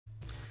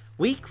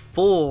Week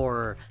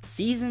 4,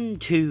 Season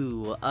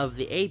 2 of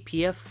the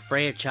APF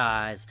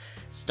franchise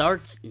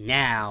starts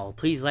now.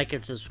 Please like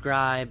and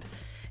subscribe.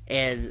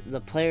 And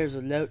the players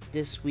of note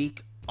this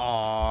week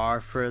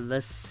are for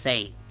the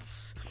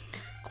Saints.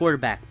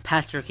 Quarterback,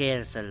 Patrick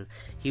Anderson.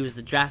 He was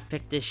the draft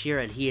pick this year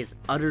and he is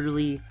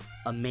utterly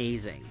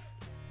amazing.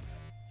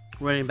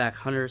 Running back,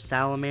 Hunter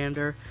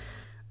Salamander.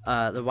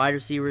 The wide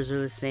receivers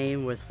are the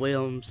same with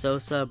William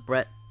Sosa,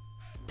 Brett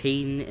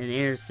Payton, and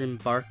Anderson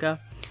Barca.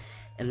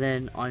 And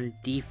then on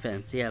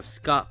defense, you have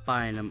Scott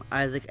Bynum,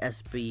 Isaac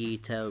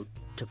Espieto,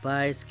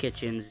 Tobias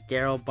Kitchens,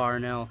 Daryl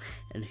Barnell,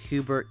 and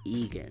Hubert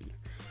Egan.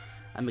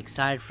 I'm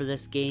excited for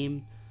this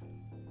game.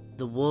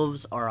 The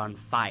Wolves are on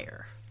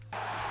fire.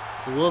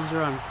 The Wolves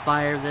are on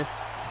fire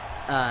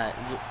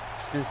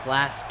since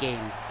last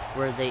game,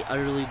 where they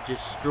utterly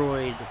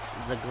destroyed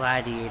the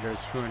Gladiators,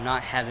 who are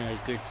not having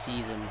a good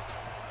season.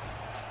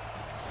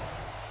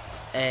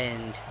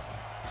 And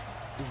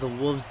the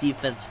Wolves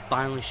defense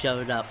finally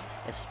showed up,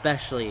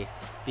 especially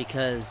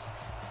because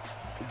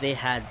they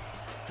had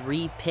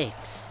 3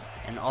 picks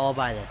and all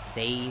by the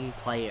same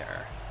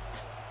player.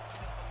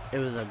 It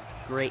was a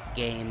great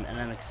game and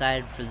I'm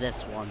excited for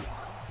this one.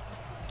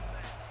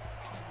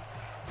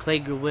 Clay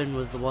Goodwin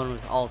was the one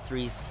with all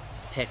 3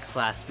 picks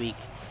last week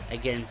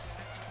against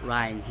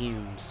Ryan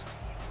Humes.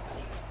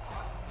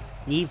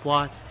 Neve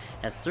Watts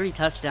has 3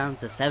 touchdowns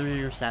to 7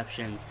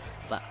 interceptions,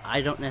 but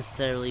I don't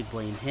necessarily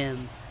blame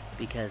him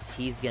because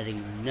he's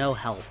getting no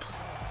help.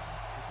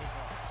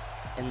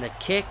 And the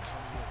kick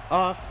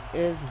off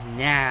is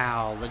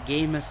now. The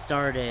game has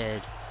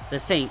started. The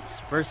Saints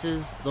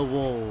versus the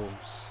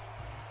Wolves.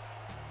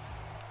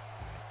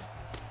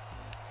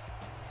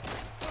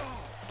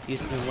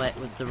 Houston Wet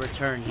with the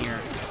return here.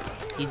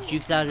 He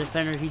jukes out a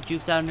defender, he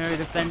jukes out another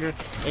defender,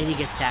 and he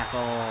gets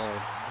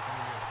tackled.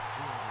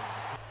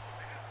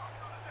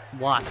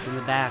 Watts in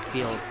the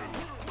backfield.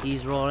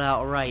 He's rolled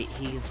out right.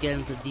 He's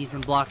getting some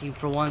decent blocking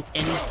for once,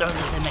 and he throws it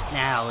to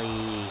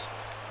McNally.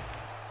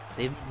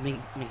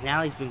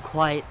 McNally's been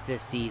quiet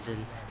this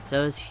season,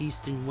 so is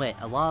Houston Witt.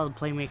 A lot of the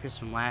playmakers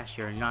from last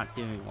year are not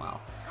doing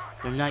well.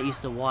 They're not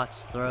used to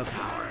Watt's throw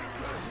power.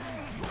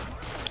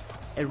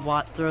 And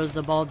Watt throws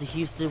the ball to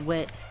Houston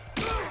Witt,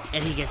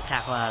 and he gets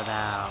tackled out of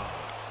bounds.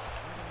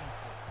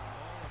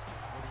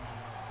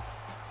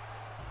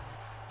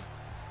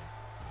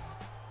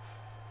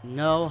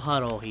 No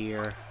huddle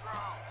here.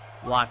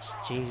 Watch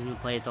changing the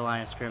play at the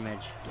line of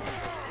scrimmage.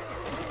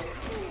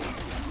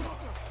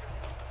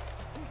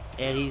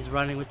 And he's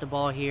running with the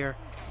ball here.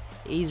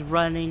 He's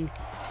running.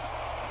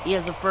 He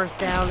has a first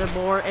down and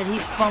more, and he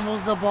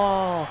fumbles the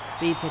ball.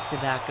 But he picks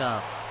it back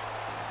up.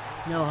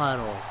 No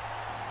huddle.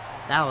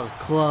 That was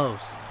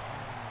close.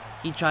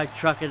 He tried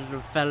trucking the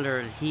defender,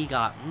 and he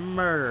got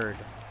murdered.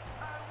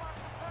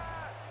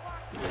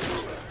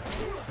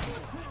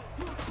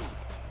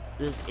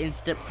 There's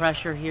instant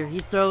pressure here. He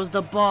throws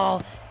the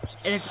ball,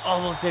 and it's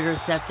almost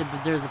intercepted,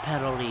 but there's a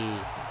penalty.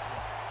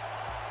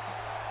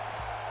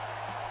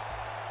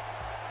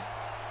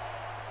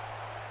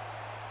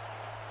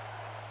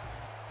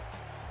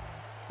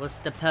 What's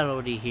the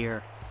penalty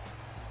here?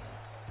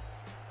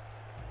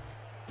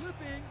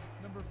 Flipping,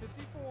 number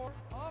 54,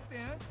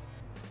 offense.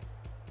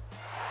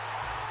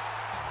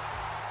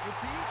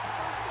 Repeat,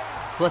 first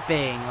down.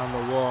 Clipping on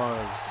the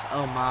Wolves.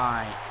 Oh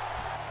my.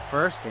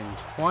 1st and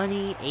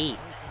 28.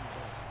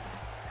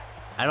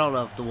 I don't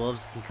know if the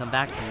Wolves can come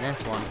back from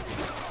this one.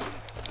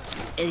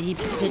 And he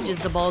pitches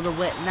the ball to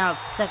Witt. Now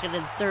it's 2nd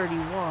and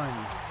 31.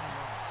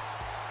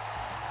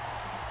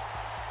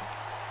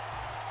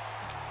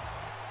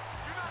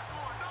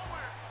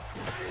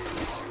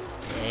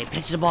 He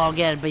pitched the ball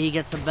again, but he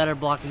gets some better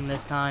blocking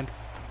this time.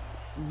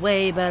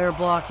 Way better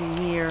blocking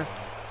here.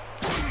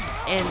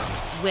 And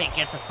Witt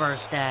gets a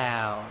first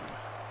down.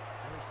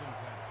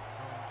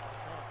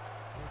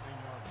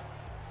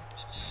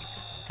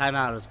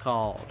 Timeout is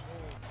called.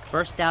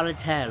 1st down and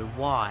 10.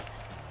 Watt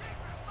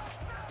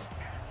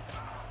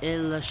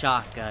in the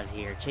shotgun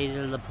here.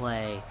 Changing the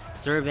play.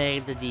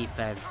 Surveying the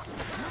defense.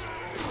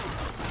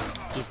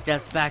 He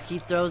steps back. He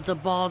throws the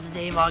ball to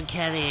Davon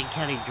Kenny, and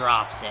Kenny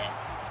drops it.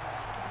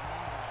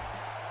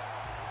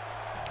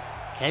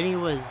 Kenny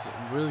was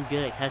really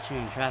good at catching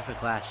in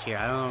traffic last year.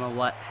 I don't know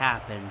what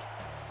happened.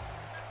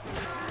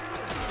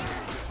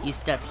 He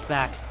steps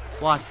back.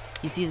 Watch.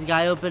 He sees the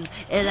guy open,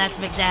 and that's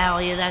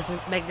McNally, and that's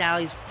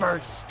McNally's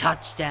first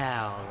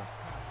touchdown.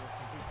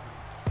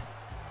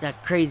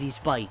 That crazy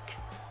spike.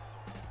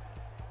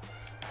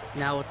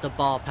 Now with the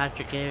ball,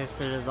 Patrick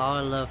Anderson is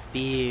on the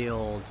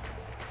field.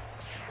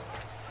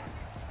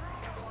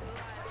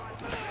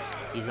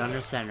 He's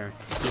under center.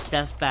 He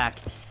steps back,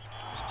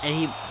 and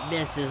he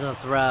misses a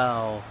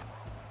throw.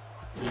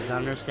 He's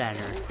under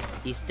center.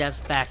 He steps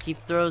back. He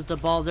throws the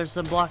ball. There's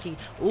some blocking.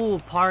 Ooh,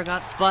 Parr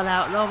got spun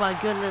out. Oh my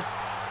goodness.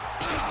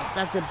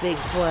 That's a big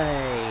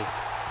play.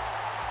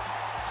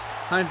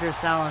 Hunter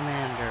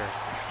Salamander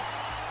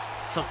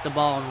took the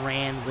ball and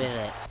ran with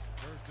it.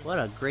 What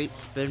a great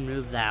spin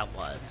move that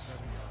was.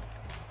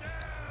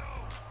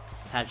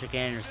 Patrick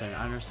Anderson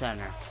under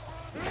center.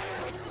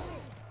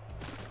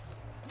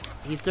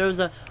 He throws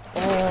a...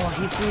 Oh,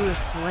 he threw a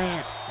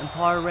slant, and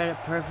Parr read it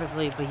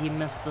perfectly, but he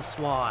missed the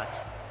swat.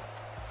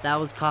 That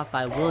was caught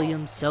by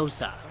William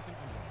Sosa.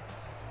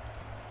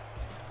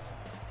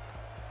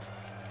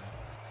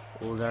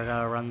 Oh, they're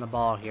gonna run the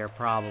ball here,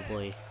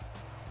 probably.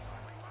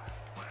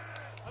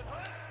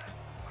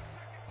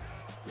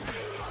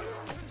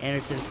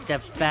 Anderson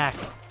steps back.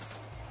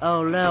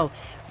 Oh no,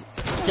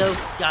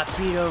 Stokes got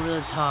beat over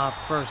the top,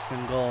 1st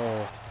and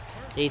goal.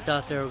 They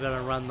thought they were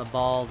gonna run the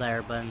ball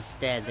there, but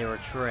instead they were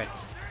tricked.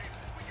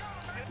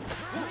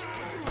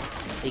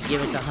 They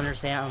give it to Hunter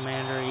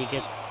Salamander. He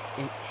gets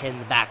hit in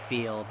the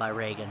backfield by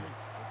Reagan.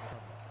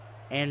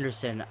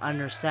 Anderson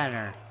under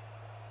center.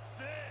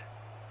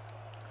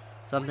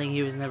 Something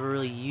he was never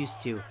really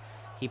used to.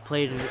 He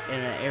played in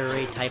an air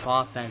raid type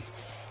offense.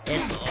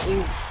 And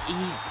ooh,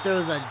 he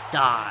throws a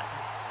dot.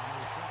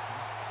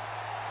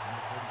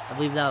 I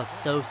believe that was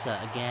Sosa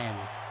again.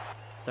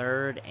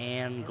 3rd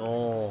and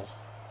goal.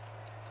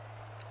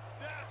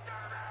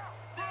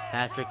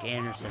 Patrick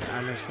Anderson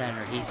under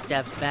center. He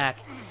steps back.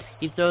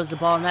 He throws the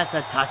ball, and that's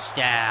a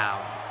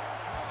touchdown.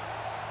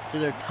 To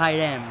their tight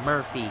end,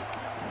 Murphy.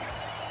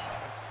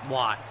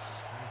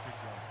 Watts.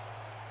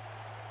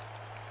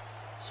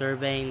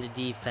 Surveying the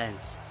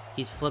defense.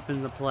 He's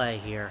flipping the play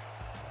here.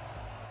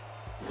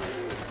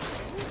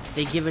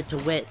 They give it to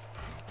Witt.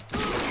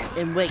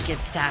 And Witt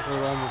gets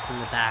tackled almost in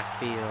the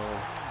backfield.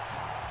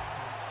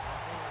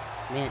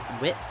 Man,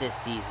 Witt this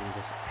season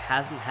just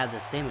hasn't had the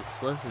same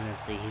explosiveness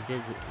that he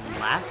did in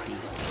last season.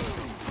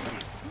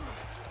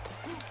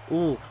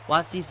 Ooh,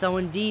 Watts sees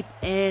someone deep,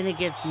 and it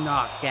gets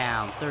knocked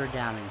down. 3rd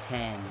down and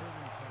 10.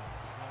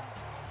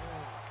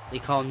 They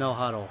call no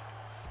huddle.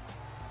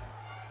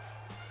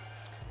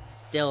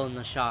 Still in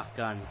the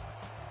shotgun.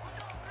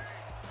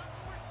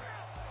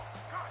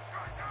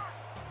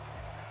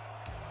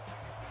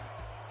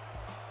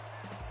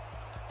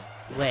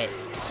 Wait.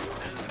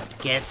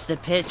 Gets the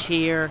pitch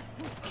here.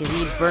 Can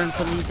he burn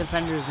some of these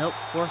defenders? Nope.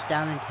 4th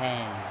down and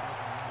 10.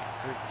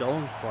 They're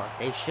going for it.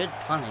 They should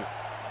punt it.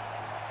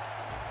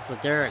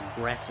 But they're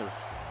aggressive.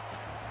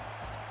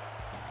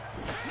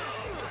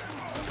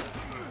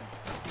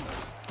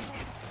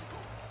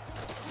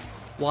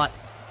 What?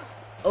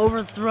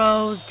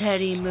 Overthrows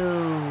Teddy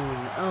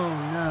Moon. Oh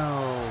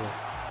no.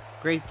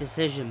 Great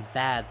decision,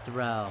 bad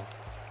throw.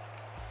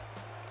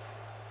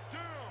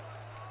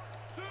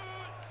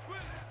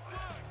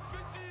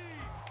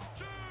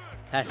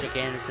 Patrick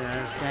Anderson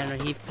under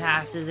center. He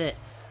passes it.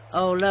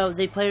 Oh no,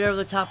 they played over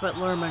the top, but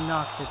Lerma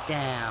knocks it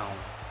down.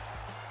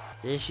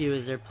 The issue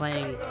is they're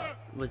playing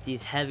with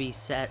these heavy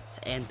sets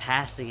and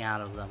passing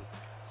out of them.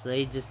 So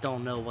they just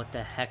don't know what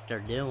the heck they're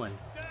doing.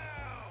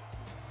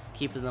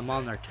 Keeping them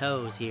on their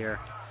toes here.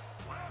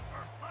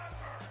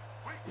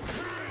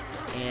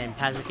 And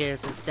Patrick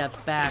Anderson steps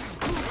back.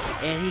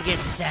 And he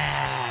gets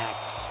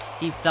sacked.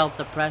 He felt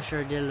the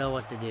pressure, didn't know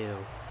what to do.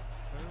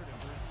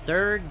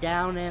 3rd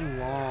down and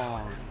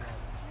long.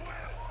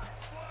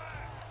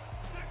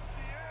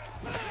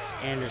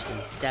 Anderson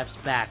steps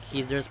back.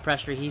 There's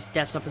pressure. He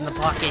steps up in the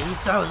pocket. He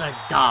throws a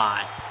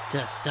dot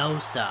to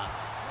Sosa.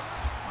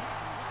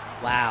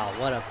 Wow,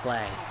 what a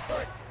play.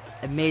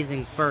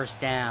 Amazing 1st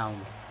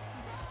down.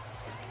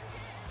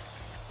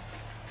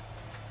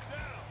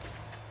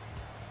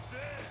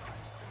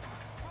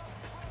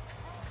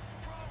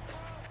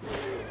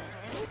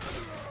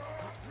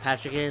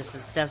 Patrick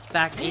Anderson steps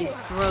back. He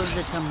throws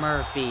it to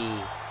Murphy.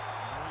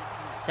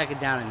 2nd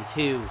down and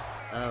 2.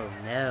 Oh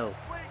no.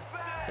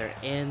 They're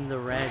in the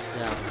red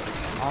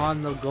zone.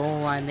 On the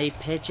goal line, they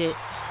pitch it,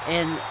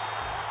 and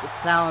the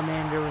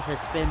Salamander with a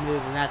spin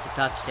move, and that's a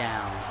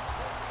touchdown.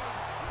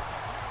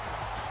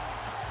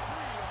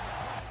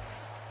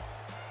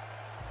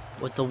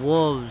 With the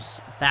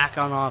Wolves back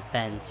on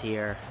offense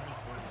here.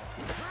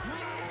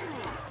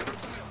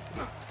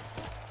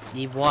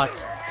 Steve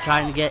Watts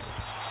trying to get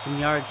some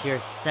yards here.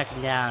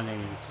 2nd down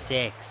and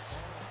 6.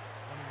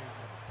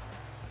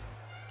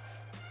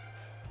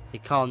 They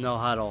call no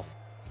huddle.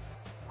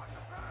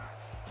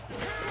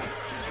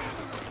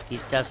 He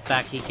steps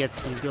back, he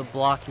gets some good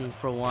blocking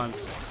for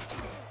once.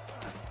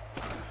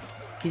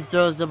 He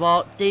throws the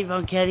ball,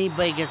 Davon Kenny,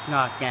 but he gets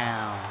knocked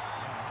down.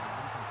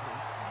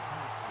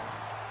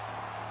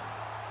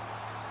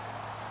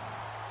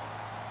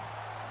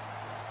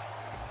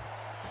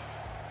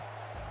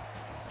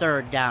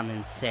 Third down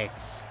and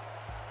 6.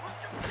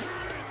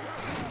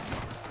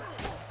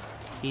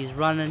 He's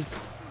running.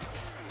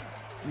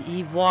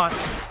 He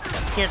walks,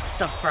 gets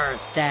the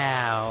 1st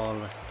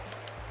down.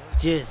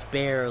 Just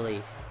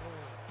barely.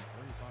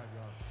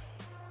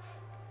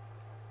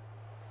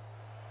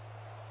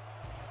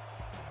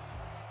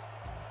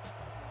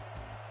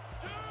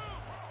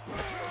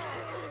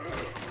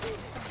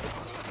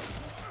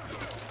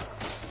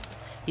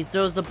 He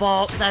throws the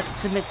ball, that's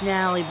to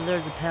McNally, but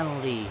there's a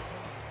penalty.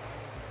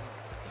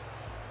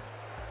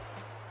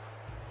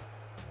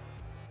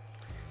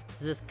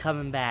 Is this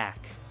coming back?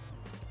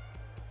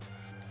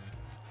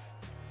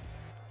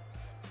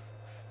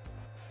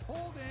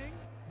 Holding,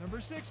 number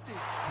 60.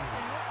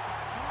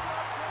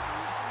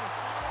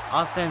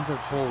 Offensive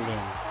holding. 1st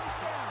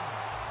down.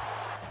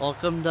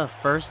 Welcome to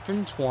 1st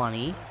and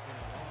 20.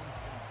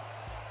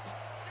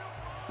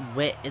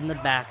 Witt in the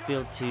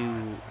backfield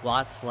to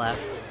Watts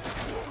left.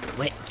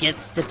 Witt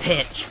gets the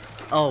pitch.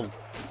 Oh.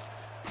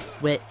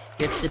 Witt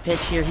gets the pitch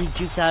here. He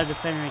jukes out a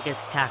defender and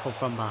gets tackled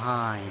from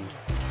behind.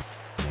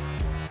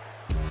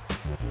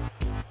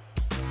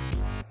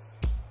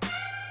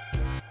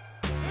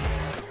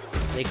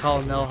 They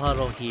call no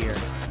huddle here.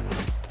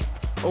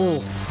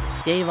 Oh,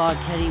 Dave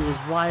Arquette was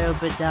wide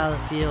open down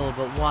the field,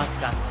 but Watts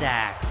got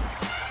sacked.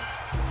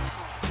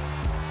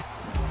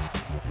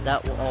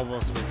 That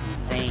almost was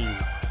insane.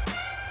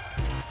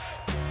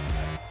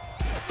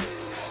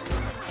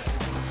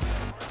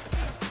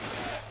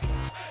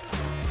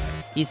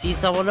 You see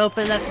someone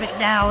open, that's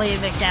McNally, and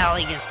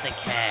McNally gets the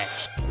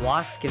catch.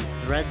 Watts can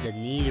thread the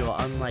needle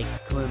unlike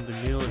Clint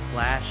Benulis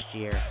last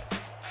year.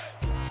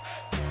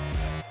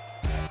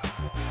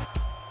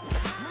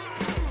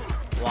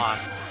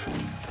 Watts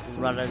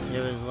running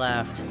to his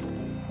left.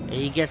 And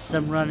he gets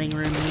some running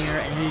room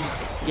here, and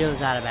he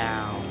goes out of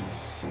bounds.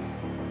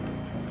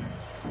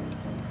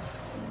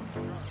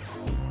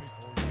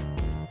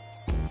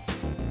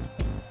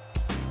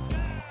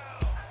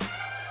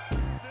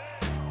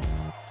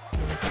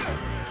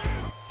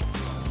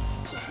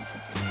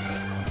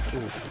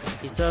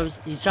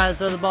 He's trying to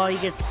throw the ball, he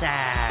gets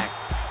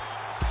sacked.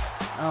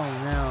 Oh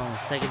no,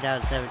 2nd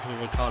down 17,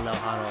 they call no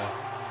huddle.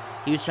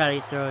 He was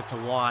trying to throw it to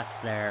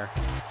Watts there,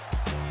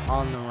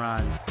 on the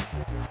run.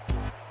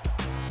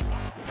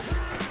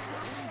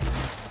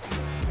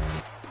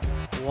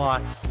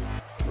 Watts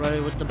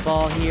running with the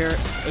ball here,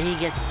 and he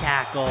gets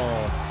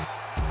tackled.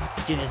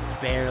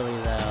 Just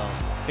barely though,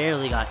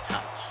 barely got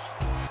touched.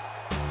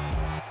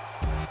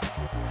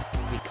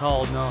 He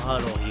called no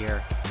huddle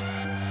here.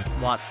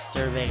 Watts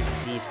surveying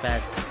the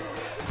defense.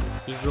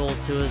 He rolls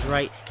to his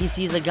right. He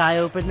sees a guy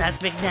open. That's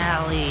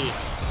McNally.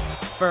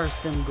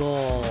 1st and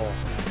goal.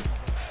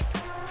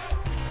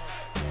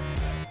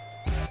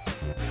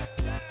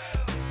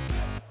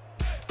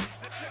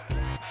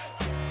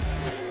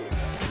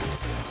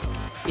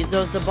 He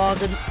throws the ball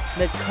to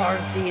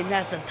McCarthy, and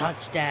that's a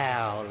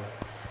touchdown.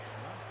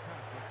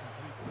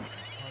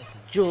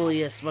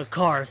 Julius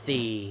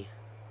McCarthy.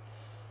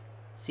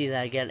 See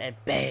that again, and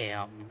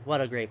bam. What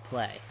a great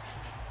play.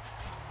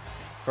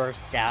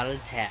 1st down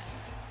and 10.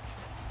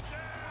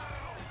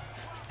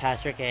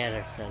 Patrick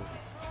Anderson.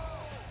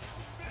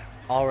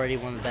 Already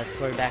one of the best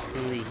quarterbacks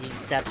in the league. He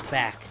steps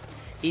back.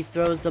 He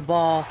throws the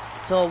ball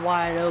to a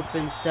wide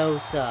open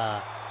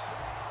Sosa.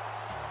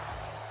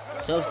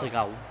 Sosa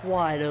got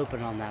wide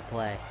open on that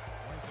play.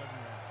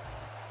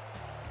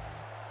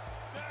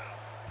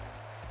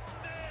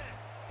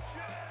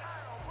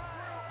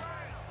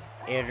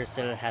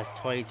 Anderson has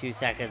 22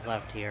 seconds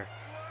left here.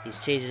 He's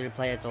changing the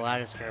play at the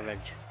line of scrimmage.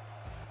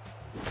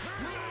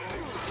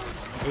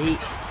 He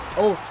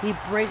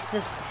breaks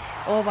this.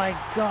 Oh my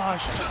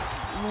gosh.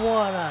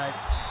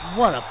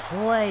 What a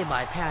play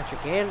by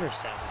Patrick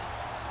Anderson.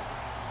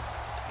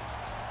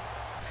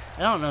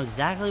 I don't know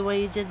exactly what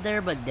he did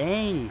there, but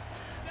dang.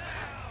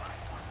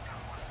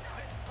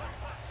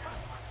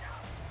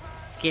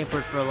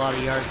 Scampered for a lot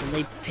of yards, and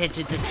they pitch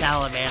it to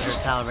Salamander.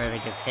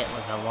 Salamander gets hit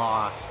with a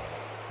loss.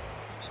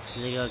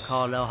 They're gonna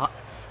call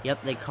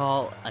Yep, they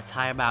call a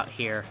timeout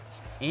here.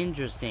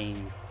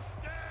 Interesting.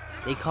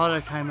 They called a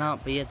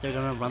timeout, but yet they're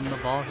gonna run the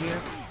ball here.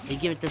 They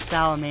give it to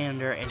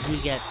Salamander, and he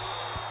gets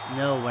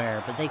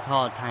nowhere, but they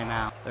call a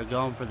timeout. They're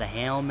going for the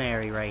Hail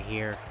Mary right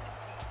here.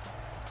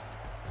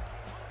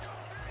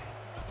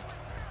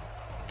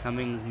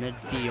 Cummings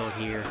midfield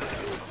here.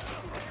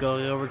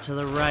 Going over to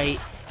the right.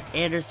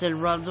 Anderson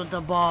runs with the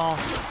ball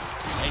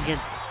and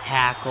gets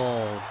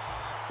tackled.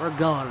 We're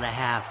going to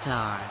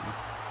halftime.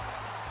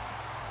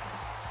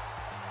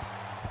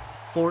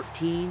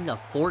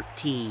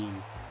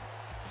 14-14.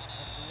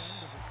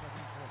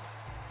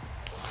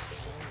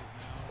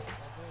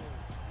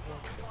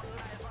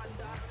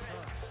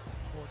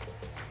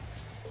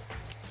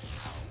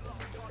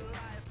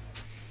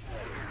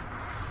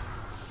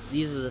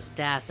 These are the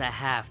stats at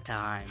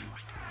halftime.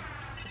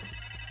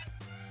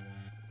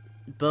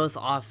 Both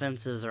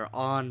offenses are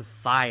on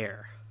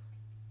fire.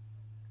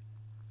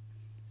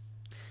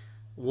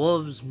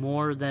 Wolves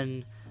more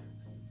than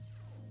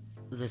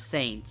the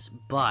Saints,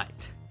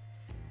 but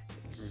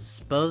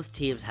both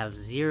teams have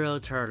 0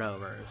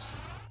 turnovers.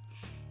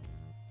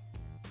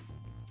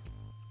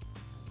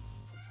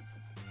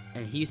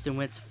 And Houston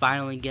Witt's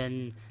finally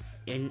getting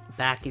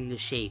back into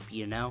shape,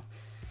 you know?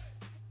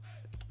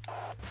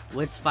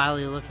 Witt's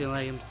finally looking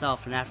like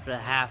himself, and after the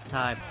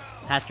halftime,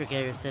 Patrick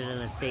Anderson and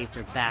the Saints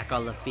are back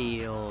on the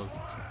field.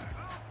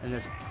 In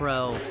this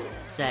pro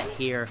set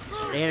here,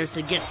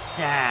 Anderson gets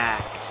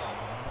sacked.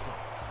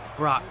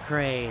 Brock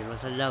Crane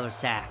with another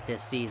sack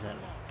this season.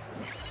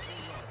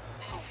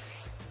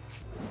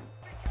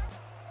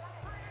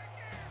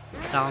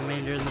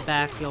 Salamander in the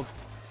backfield.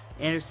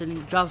 Anderson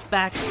drops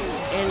back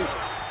and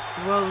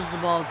throws the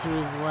ball to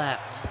his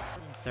left.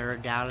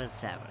 3rd down and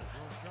 7.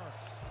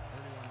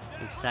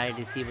 Excited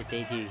to see what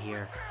they do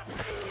here.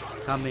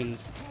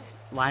 Cummings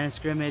line of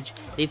scrimmage.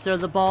 They throw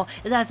the ball,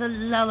 and that's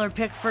another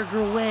pick for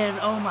Gruen.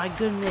 Oh my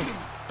goodness.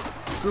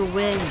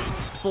 Gruen,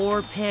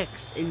 4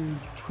 picks in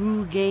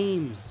 2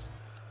 games.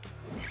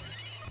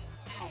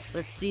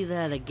 Let's see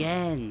that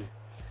again.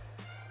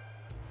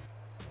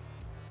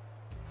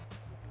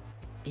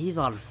 He's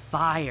on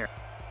fire.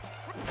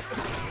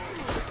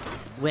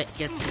 Witt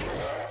gets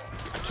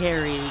a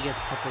carry, and he gets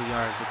a couple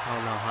yards. They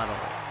call no huddle.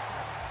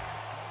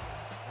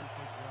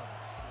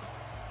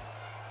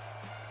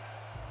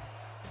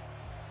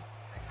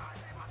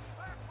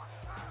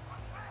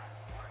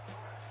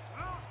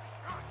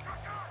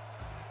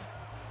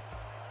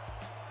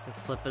 They're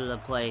flipping the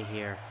play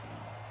here.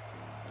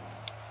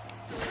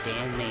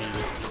 Stan Main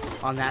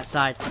on that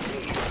side.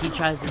 He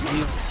tries to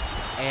juke,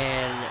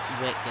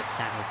 and Witt gets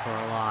tackled for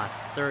a loss.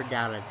 3rd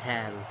down and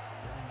 10.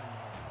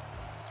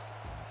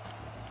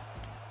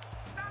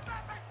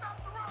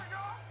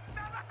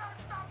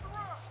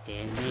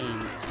 Stan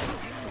Main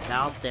is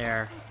out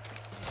there.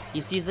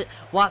 He sees it.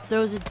 Watt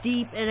throws it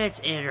deep, and it's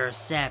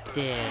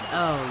intercepted.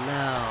 Oh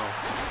no.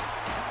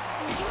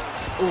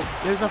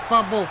 Oh, there's a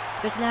fumble.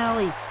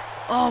 McNally.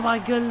 Oh my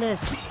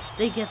goodness.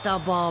 They get the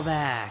ball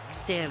back.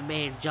 Stan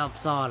Main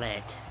jumps on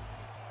it.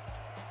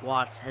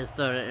 Watts has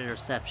thrown an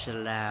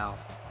interception now.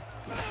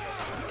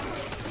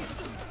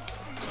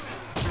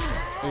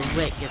 And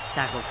Witt gets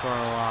tackled for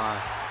a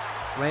loss.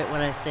 Right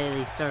when I say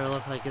he started to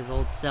look like his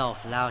old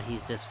self, now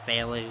he's just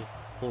failing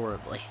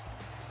horribly.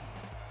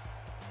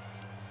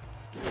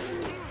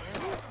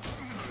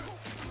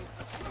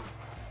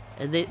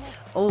 And they,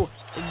 oh,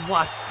 and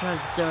Watts tries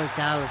to throw it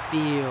down the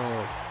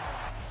field.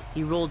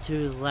 He rolled to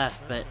his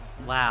left, but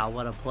wow,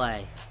 what a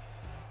play.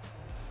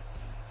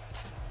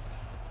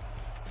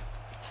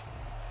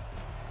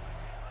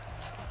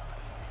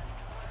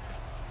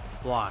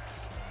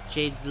 Watts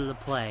changes the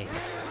play.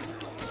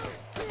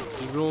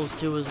 He rolls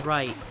to his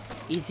right.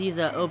 He sees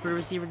an open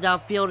receiver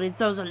downfield and he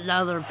throws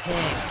another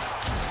pick.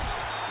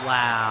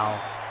 Wow.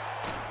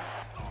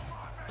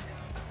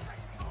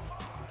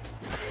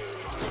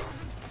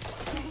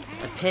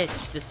 A pitch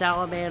to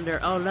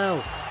Salamander. Oh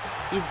no.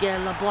 He's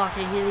getting the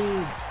blocking he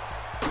needs.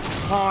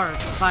 Carr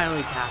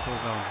finally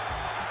tackles him.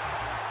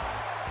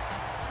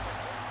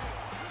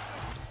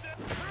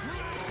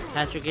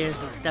 Patrick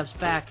Anderson steps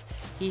back.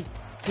 He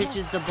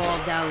pitches the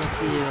ball down the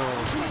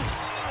field.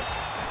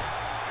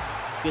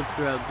 Good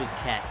throw, good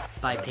catch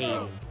by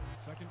Payton.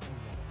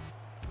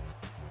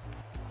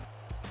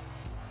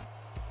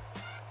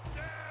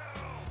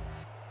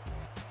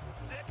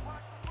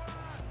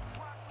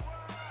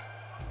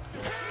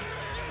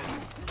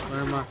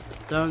 Lerma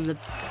throwing the...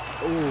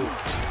 Ooh.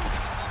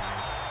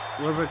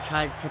 Lerma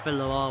tried tipping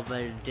the ball,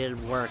 but it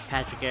didn't work.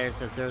 Patrick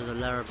Anderson throws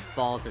another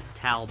ball to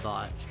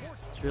Talbot.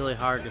 It's really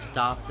hard to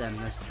stop them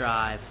this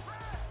drive.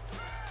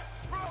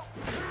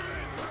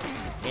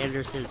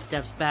 Anderson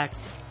steps back,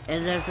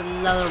 and there's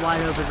another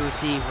wide open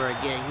receiver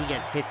again. He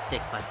gets hit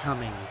stick by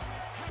Cummings.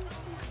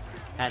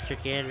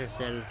 Patrick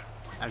Anderson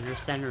under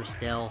center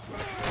still.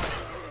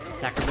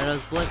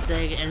 Sacramento's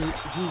blitzing, and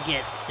he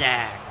gets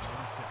sacked.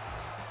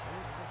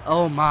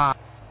 Oh my.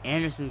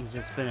 Anderson's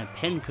just been a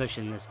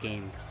pincushion this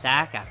game.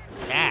 Sack after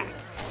sack.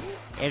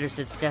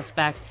 Anderson steps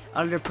back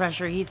under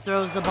pressure. He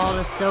throws the ball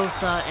to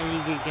Sosa,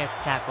 and he gets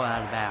tackled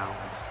out of bounds.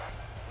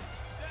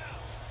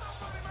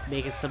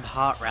 Making some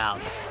hot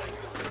routes.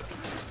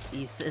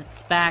 He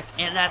sits back,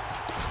 and that's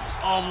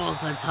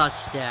almost a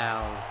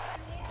touchdown.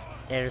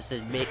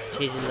 Anderson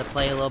changing the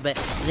play a little bit.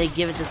 They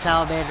give it to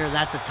Salamander.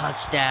 That's a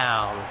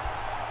touchdown.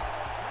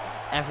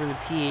 After the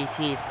PAT,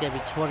 it's going to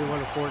be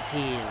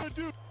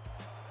 21-14.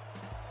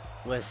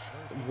 With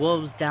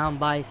Wolves down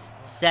by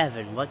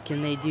 7, what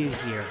can they do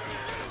here?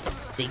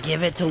 They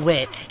give it to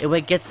Witt, and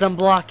Witt gets some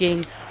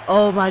blocking.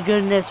 Oh my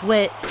goodness,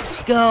 Witt,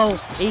 go!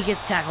 He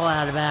gets tackled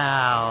out of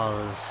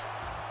bounds.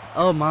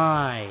 Oh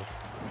my.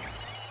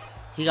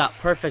 He got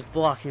perfect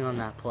blocking on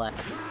that play.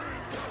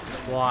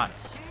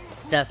 Watts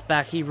steps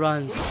back, he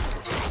runs,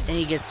 and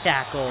he gets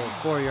tackled.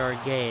 4-yard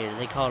gain.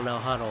 They call no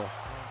huddle.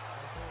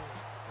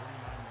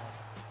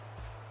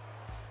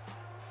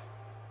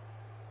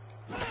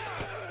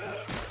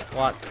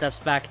 Watts steps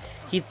back,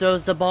 he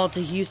throws the ball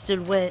to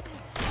Houston Witt,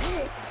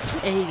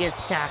 and he gets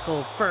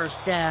tackled.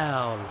 1st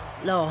down.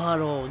 No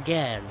huddle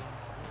again.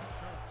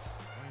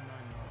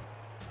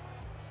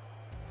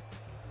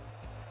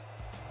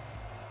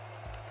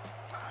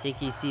 I think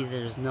he sees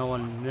there's no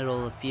one in the middle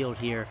of the field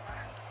here.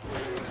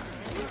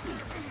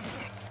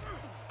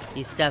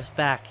 He steps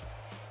back.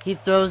 He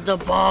throws the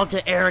ball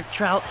to Eric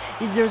Trout.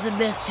 There's a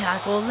missed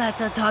tackle.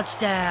 That's a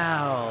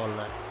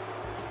touchdown.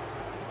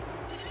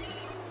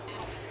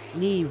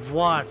 Neve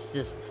Watts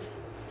just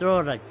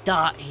throwing a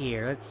dot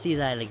here. Let's see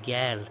that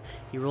again.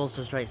 He rolls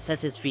to his right,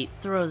 sets his feet,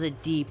 throws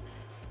it deep,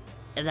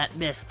 and that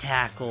missed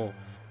tackle.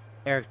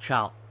 Eric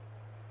Trout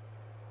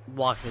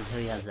walks into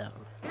the end zone.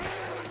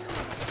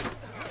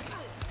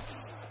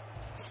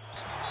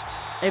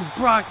 And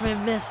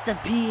Brockman missed the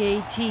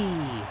PAT.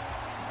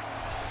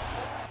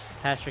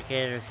 Patrick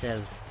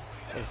Anderson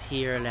is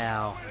here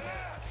now.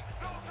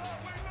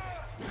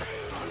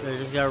 They're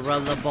just gonna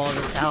run the ball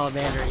to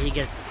Salamander. He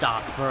gets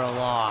stopped for a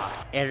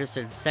loss.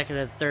 Anderson, 2nd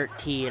and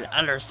 13,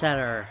 under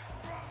center.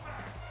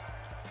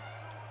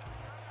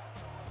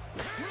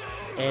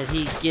 And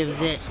he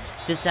gives it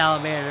to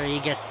Salamander. He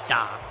gets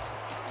stopped.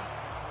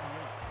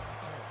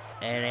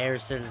 And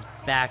Anderson's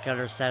back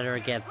under center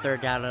again.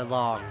 3rd down and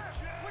long.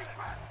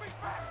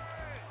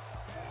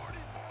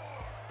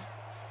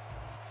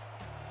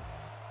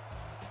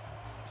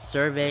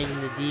 Surveying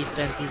the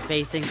defense he's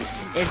facing,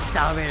 and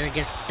Salamander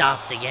gets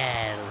stopped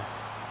again.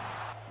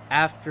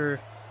 After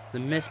the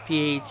missed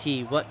PAT,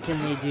 what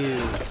can they do?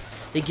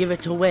 They give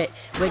it to Witt.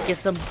 Witt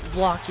gets some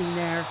blocking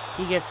there.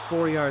 He gets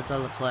 4 yards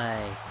on the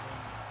play.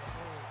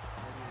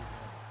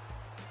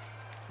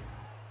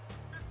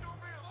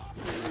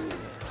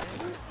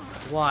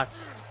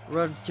 Watts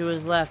runs to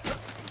his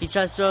left. He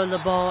tries throwing the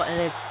ball,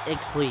 and it's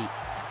incomplete.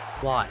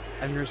 Watt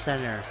under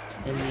center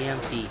in the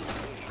empty.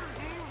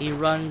 He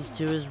runs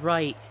to his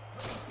right.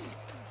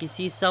 He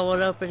sees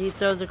someone open, he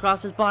throws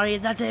across his body,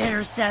 and that's an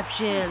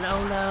interception!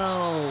 Oh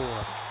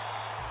no!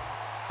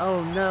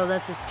 Oh no,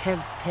 that's his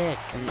 10th pick.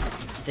 And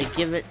they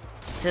give it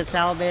to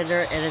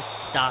Salamander, and it's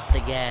stopped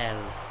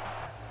again.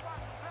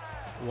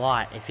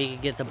 Watt, if he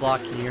can get the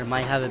block here,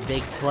 might have a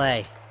big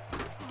play.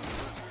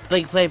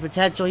 Big play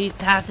potential, he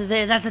passes it,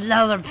 and that's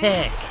another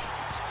pick!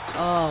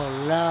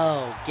 Oh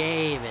no,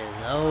 game is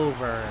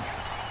over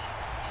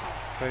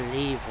for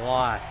Leave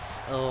Watts.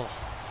 Oh.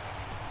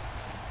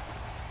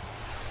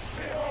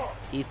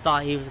 He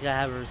thought he was going to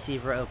have a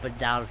receiver open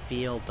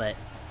downfield, but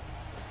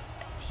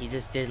he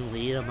just didn't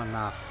lead him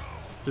enough.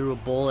 Threw a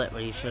bullet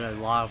when he should have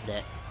lobbed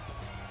it.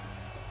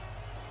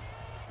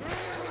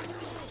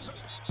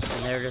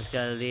 And they're just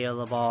going to kneel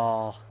the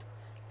ball.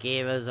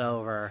 Game is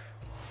over.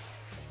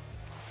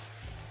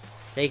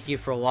 Thank you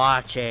for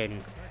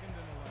watching.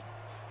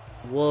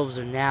 Wolves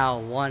are now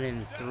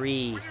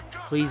 1-3.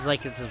 Please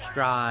like and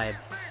subscribe.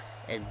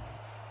 And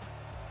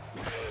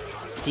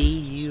see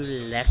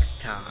you next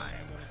time.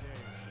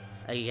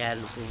 Again,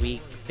 we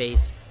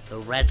face the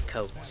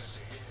Redcoats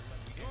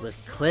with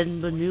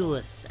Clint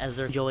Benulis as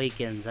their Joe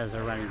Akins as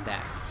their running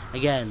back.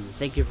 Again,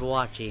 thank you for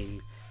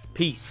watching.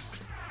 Peace.